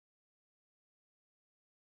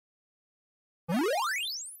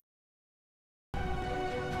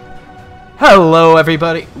Hello,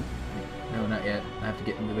 everybody. No, not yet. I have to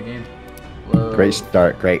get into the game. Hello. Great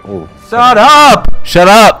start. Great. Ooh. Shut up! Shut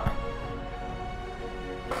up!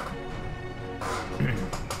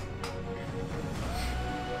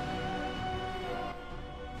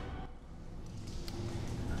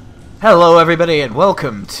 Hello, everybody, and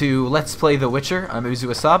welcome to Let's Play The Witcher. I'm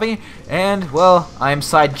Uzoowasabi, and, well, I'm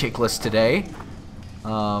sidekickless today.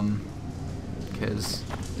 Because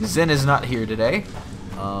Zen is not here today.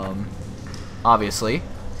 Obviously.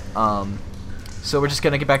 So we're just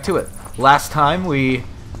gonna get back to it. Last time we,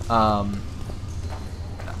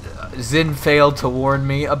 Zen failed to warn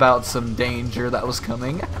me about some danger that was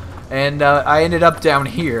coming, and I ended up down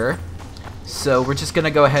here. So we're just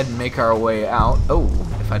gonna go ahead and make our way out. Oh,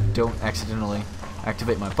 if I don't accidentally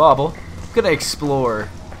activate my bauble, I'm gonna explore,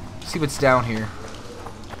 see what's down here.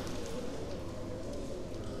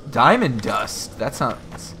 Diamond dust. That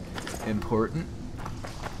sounds important.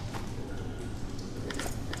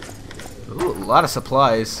 Ooh, a lot of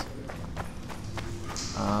supplies.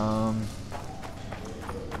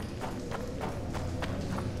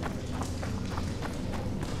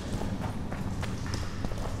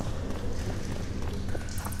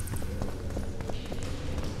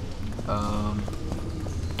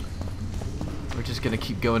 We're just gonna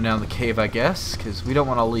keep going down the cave, I guess, because we don't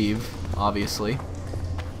want to leave, obviously.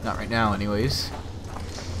 Not right now, anyways.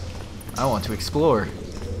 I want to explore.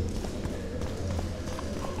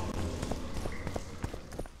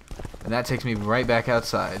 And that takes me right back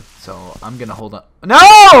outside, so I'm gonna hold on.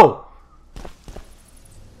 No!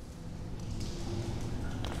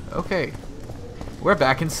 Okay. We're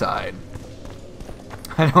back inside.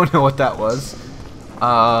 I don't know what that was.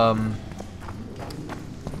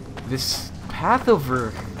 This path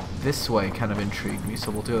over this way kind of intrigued me,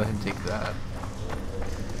 so we'll go ahead and take that.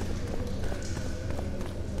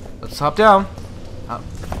 Let's hop down. Oh.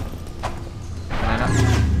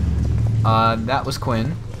 That was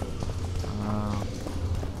Quinn.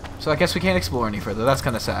 So I guess we can't explore any further. That's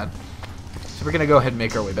kind of sad. So we're gonna go ahead and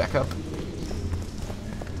make our way back up.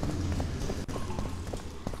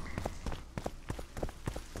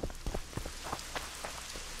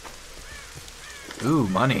 Ooh,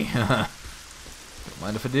 money. Don't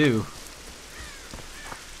mind if I do.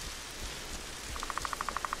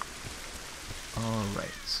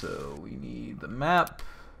 Alright, so we need the map.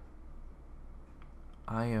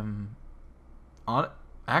 I am on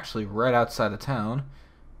actually right outside of town.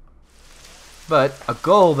 But a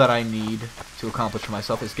goal that I need to accomplish for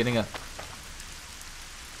myself is getting a...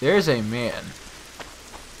 There's a man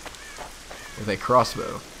with a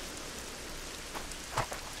crossbow.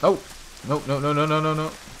 Oh! No, no, no, no, no, no,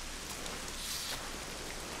 no.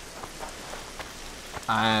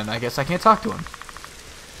 And I guess I can't talk to him.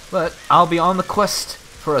 But I'll be on the quest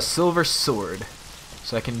for a silver sword,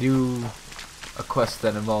 so I can do a quest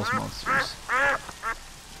that involves monsters.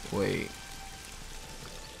 Wait.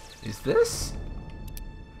 Is this?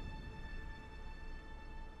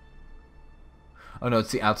 Oh no,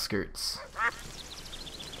 it's the outskirts.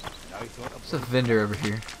 There's a vendor over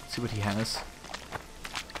here. Let's see what he has.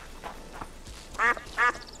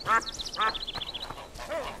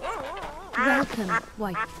 Welcome,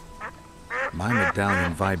 wife. My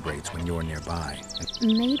medallion vibrates when you're nearby.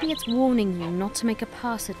 Maybe it's warning you not to make a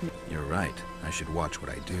pass at me. You're right. I should watch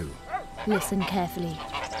what I do. Listen carefully.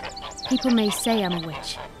 People may say I'm a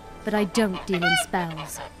witch, but I don't deal in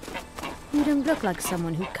spells. You don't look like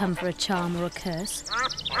someone who'd come for a charm or a curse.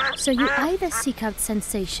 So you either seek out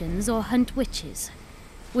sensations or hunt witches.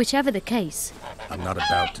 Whichever the case. I'm not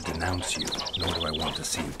about to denounce you, nor do I want to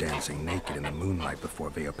see you dancing naked in the moonlight before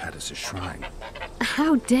Veopatis' shrine.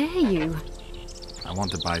 How dare you? I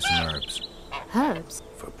want to buy some herbs. Herbs?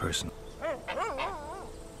 For personal.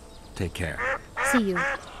 Take care. See you.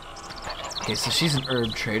 Okay, so she's an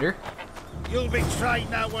herb trader. You'll betray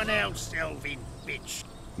no one else, elfin bitch.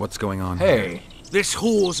 What's going on Hey. here? This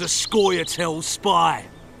whore's a Scoia'tael spy.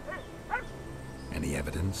 Any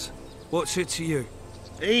evidence? What's it to you?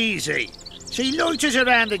 Easy. She loiters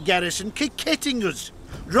around the garrison, kick-hitting us.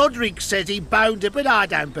 Roderick said he bound her, but I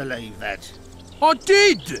don't believe that. I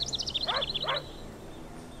did!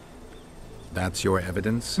 That's your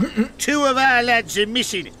evidence? Two of our lads are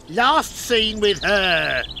missing. Last seen with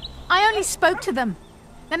her. I only spoke to them.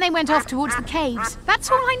 Then they went off towards the caves. That's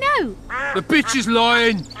all I know. The bitch is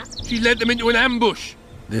lying. She led them into an ambush.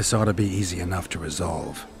 This ought to be easy enough to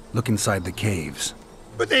resolve. Look inside the caves.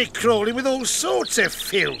 But they're crawling with all sorts of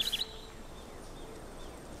filth.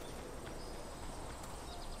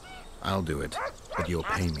 I'll do it, but you'll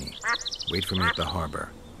pay me. Wait for me at the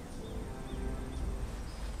harbor.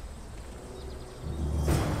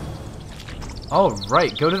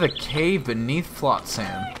 Alright, go to the cave beneath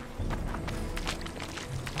Flotsam.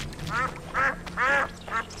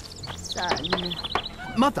 Son,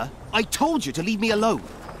 Mother, I told you to leave me alone.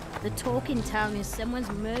 the talk in town is someone's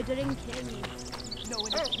murdering king.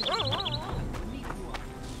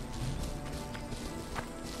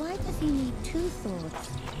 Why does he need two thoughts?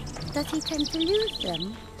 Does he tend to lose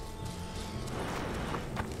them?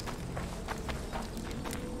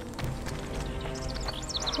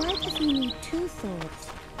 Why does he need two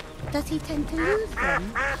thoughts? Does he tend to lose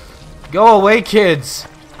them? Go away, kids!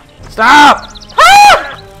 Stop!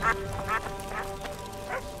 Ah!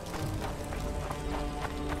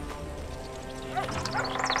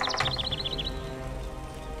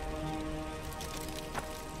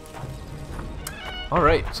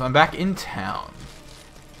 Alright, so I'm back in town.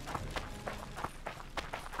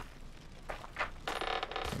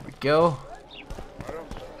 There we go.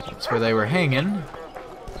 That's where they were hanging.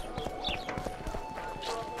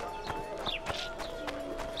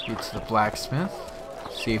 Get to the blacksmith.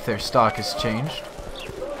 See if their stock has changed.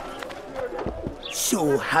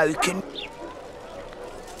 So how can...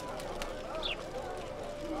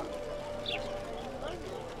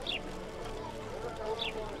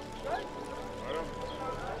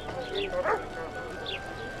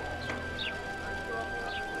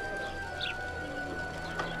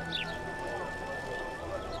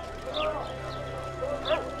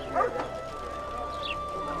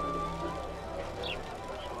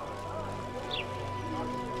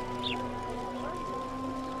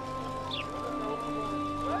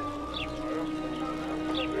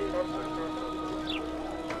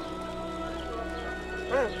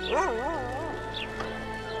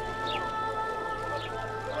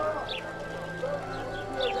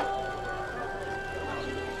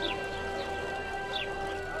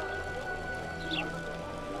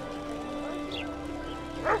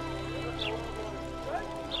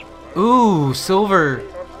 Ooh, silver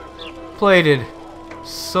plated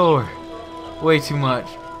sword. Way too much.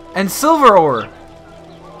 And silver ore.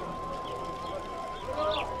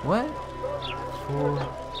 What?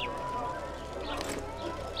 4.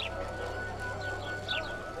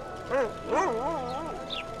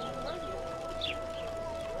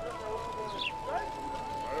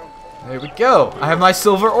 There we go. I have my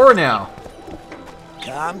silver ore now.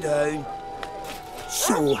 Calm down.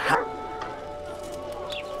 So how...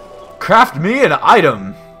 Craft me an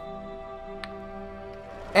item.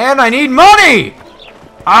 And I need money!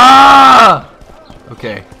 Ah!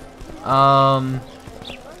 Okay.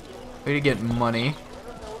 Way to get money.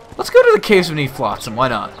 Let's go to the caves beneath Flotsam, why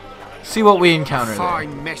not? See what we encounter there.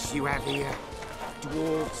 Fine mess you have here.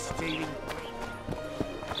 Dwarves stealing.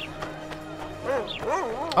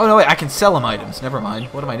 Oh no, wait, I can sell them items. Never mind.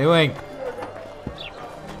 What am I doing?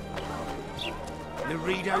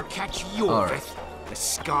 Laredo catch your All right. death. The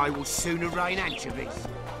sky will sooner rain anchovies.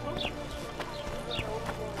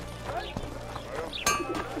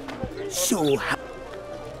 So how...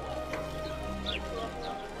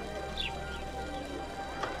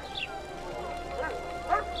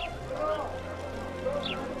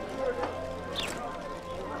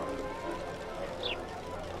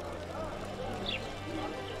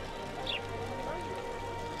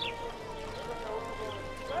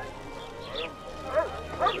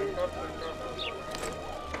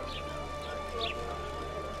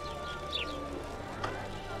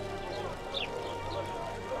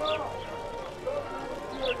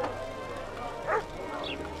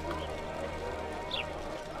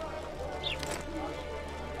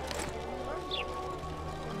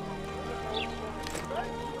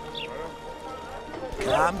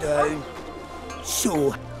 Calm down.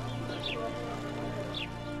 So...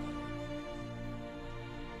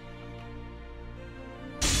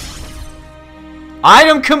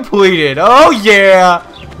 Item completed! Oh yeah!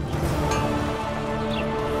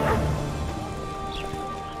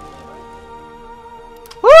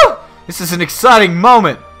 Woo! This is an exciting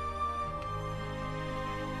moment!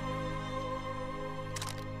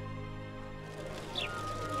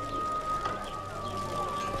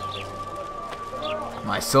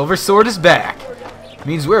 My silver sword is back.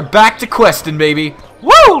 Means we're back to questing, baby.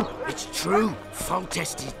 Woo! It's true.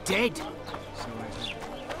 Foltest is dead.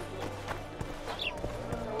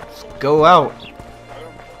 Go out.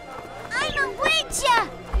 I'm a witcher!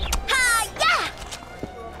 Ha!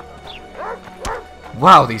 Yeah!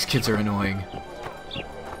 Wow, these kids are annoying.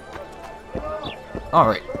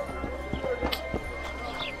 Alright.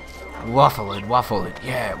 Waffling, waffling,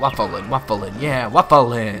 yeah, waffling, waffling, yeah,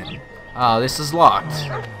 waffling. Oh, this is locked.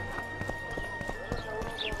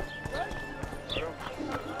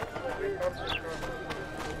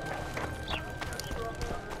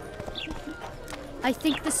 I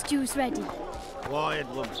think the stew's ready. Quiet,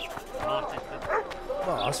 woman.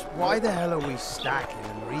 Boss, why the hell are we stacking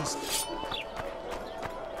and restacking?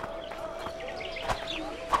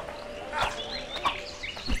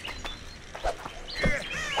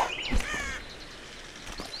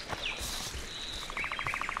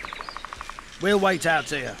 We'll wait out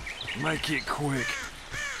here. Make it quick.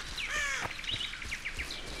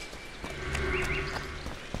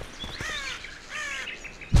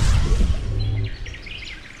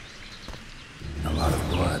 A lot of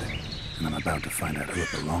blood, and I'm about to find out who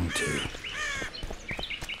it belonged to.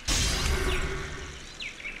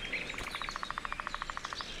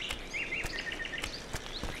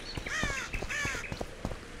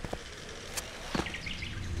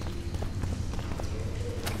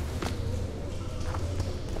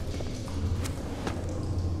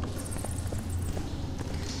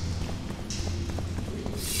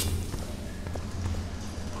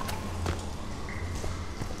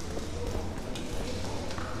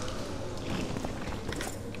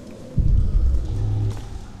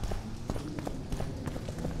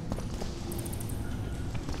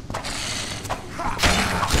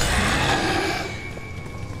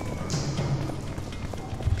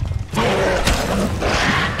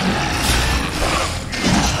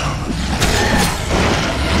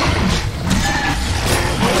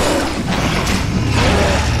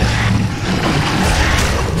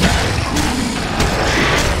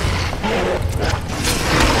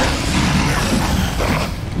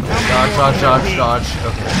 Dodge.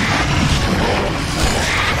 Okay.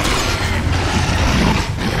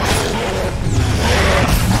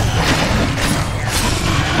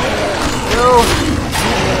 Go!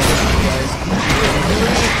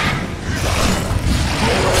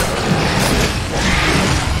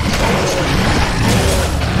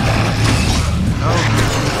 Oh.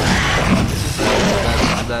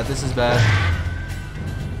 This is bad.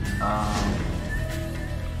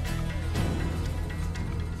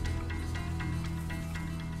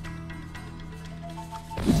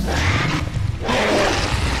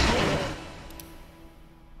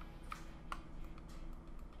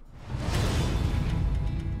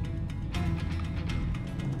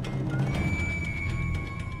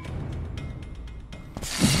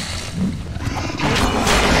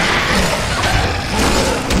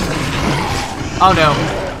 Oh no,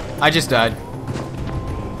 I just died.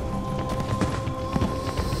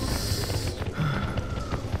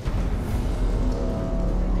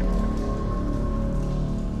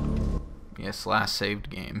 Yes, last saved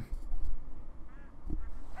game.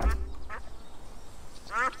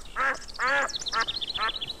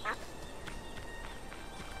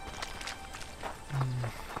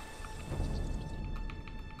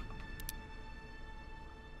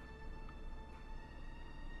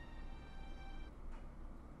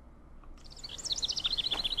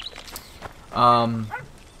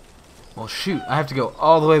 Well shoot, I have to go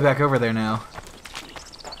all the way back over there now.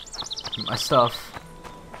 Get my stuff.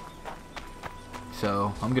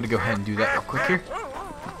 So, I'm gonna go ahead and do that real quick here.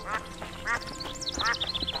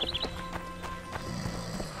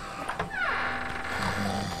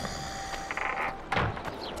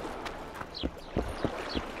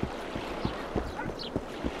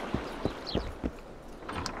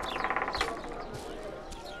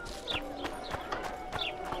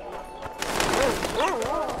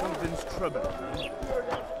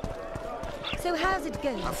 So how's it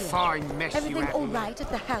going? A fine mess Everything you had all here. right at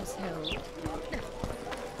the household?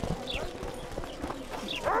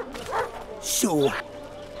 So,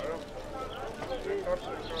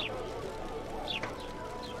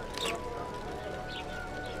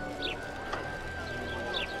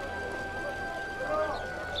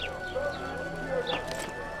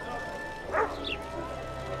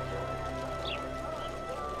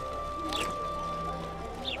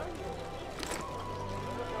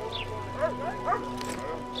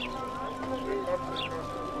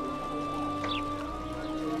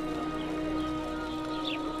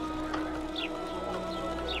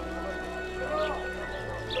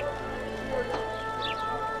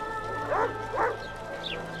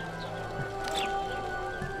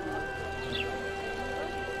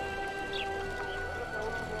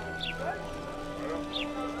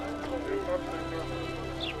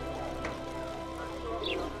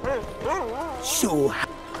 So...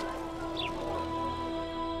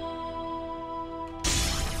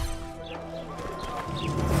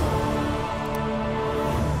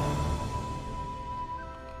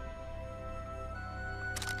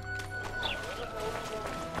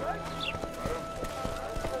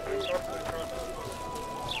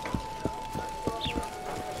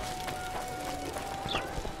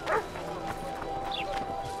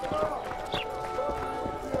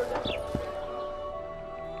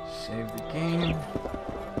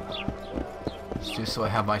 so I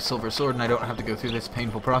have my silver sword and I don't have to go through this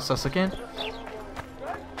painful process again.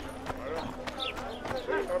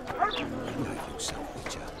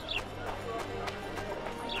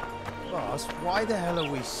 Boss, why the hell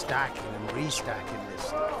are we stacking and restacking this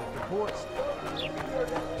stuff? If the port's...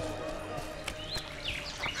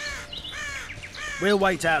 We'll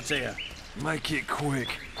wait out here. Make it quick.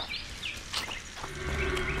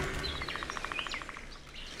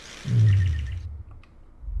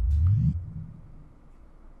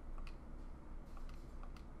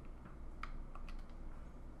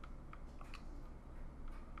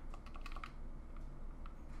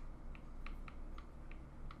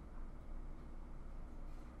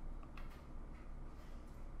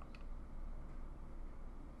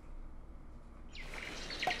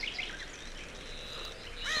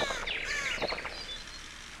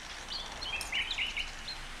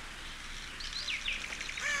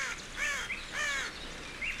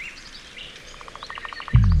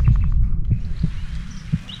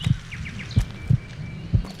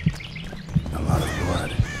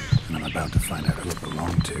 About to find out who it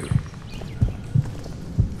belonged to.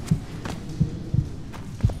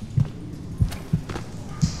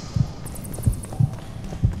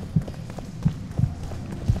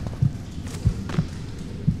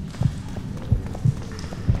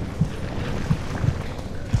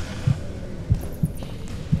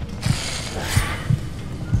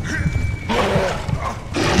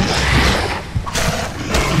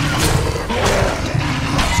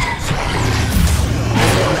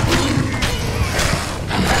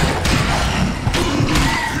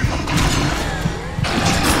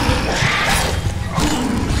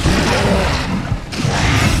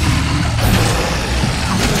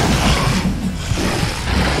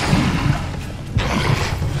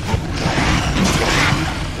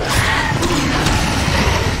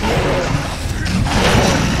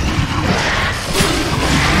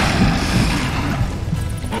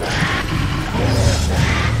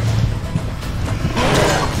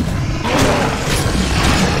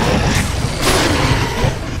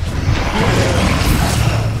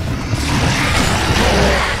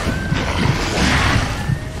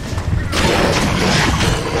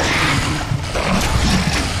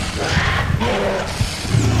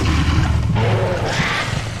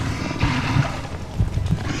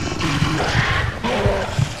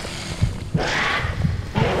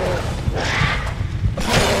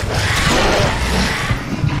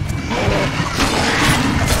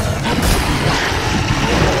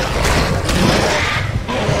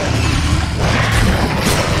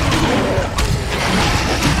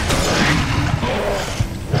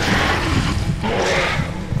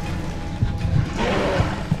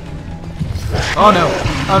 Oh no!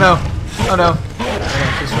 Oh no! Oh no!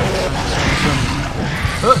 Just run, just run, just run,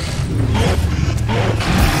 just run.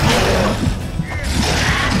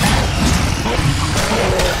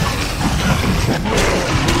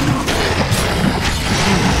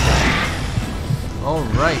 All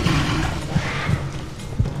right.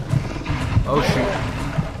 Oh shoot.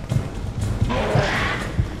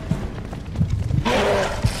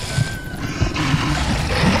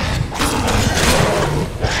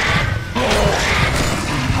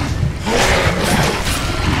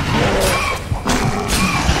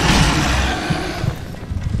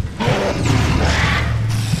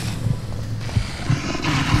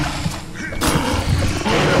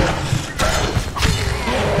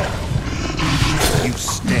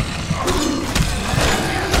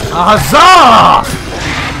 Huzzah!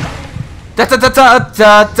 Da da da da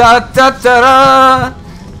da da da da.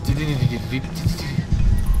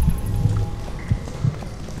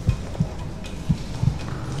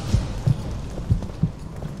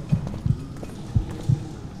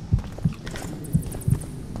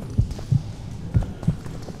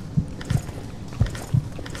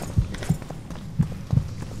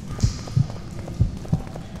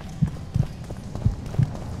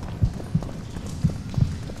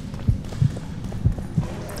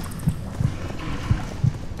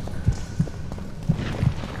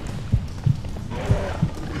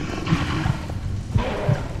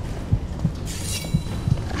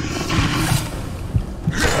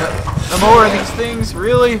 No more of these things,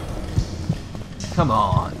 really? Come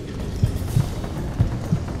on.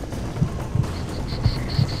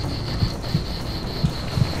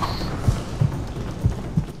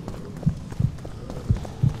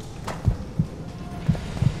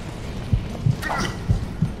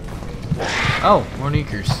 Oh, more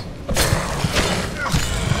Neekers.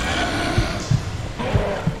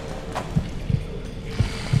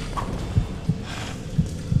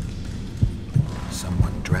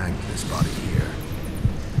 Someone dragged this body here.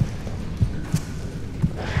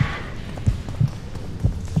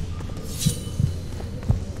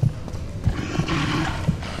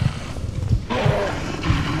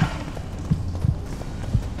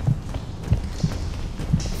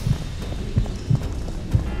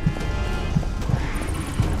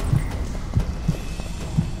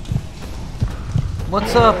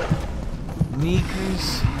 What's up,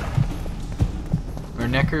 Neekers? Or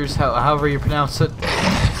Neckers, however you pronounce it.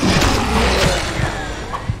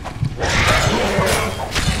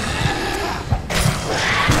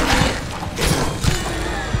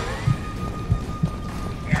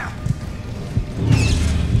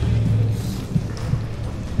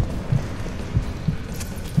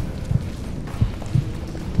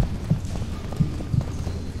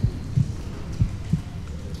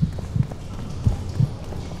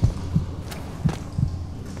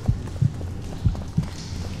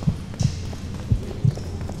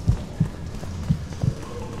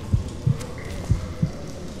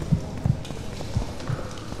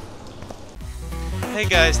 Hey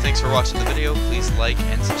guys, thanks for watching the video. Please like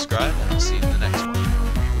and subscribe, and I'll see you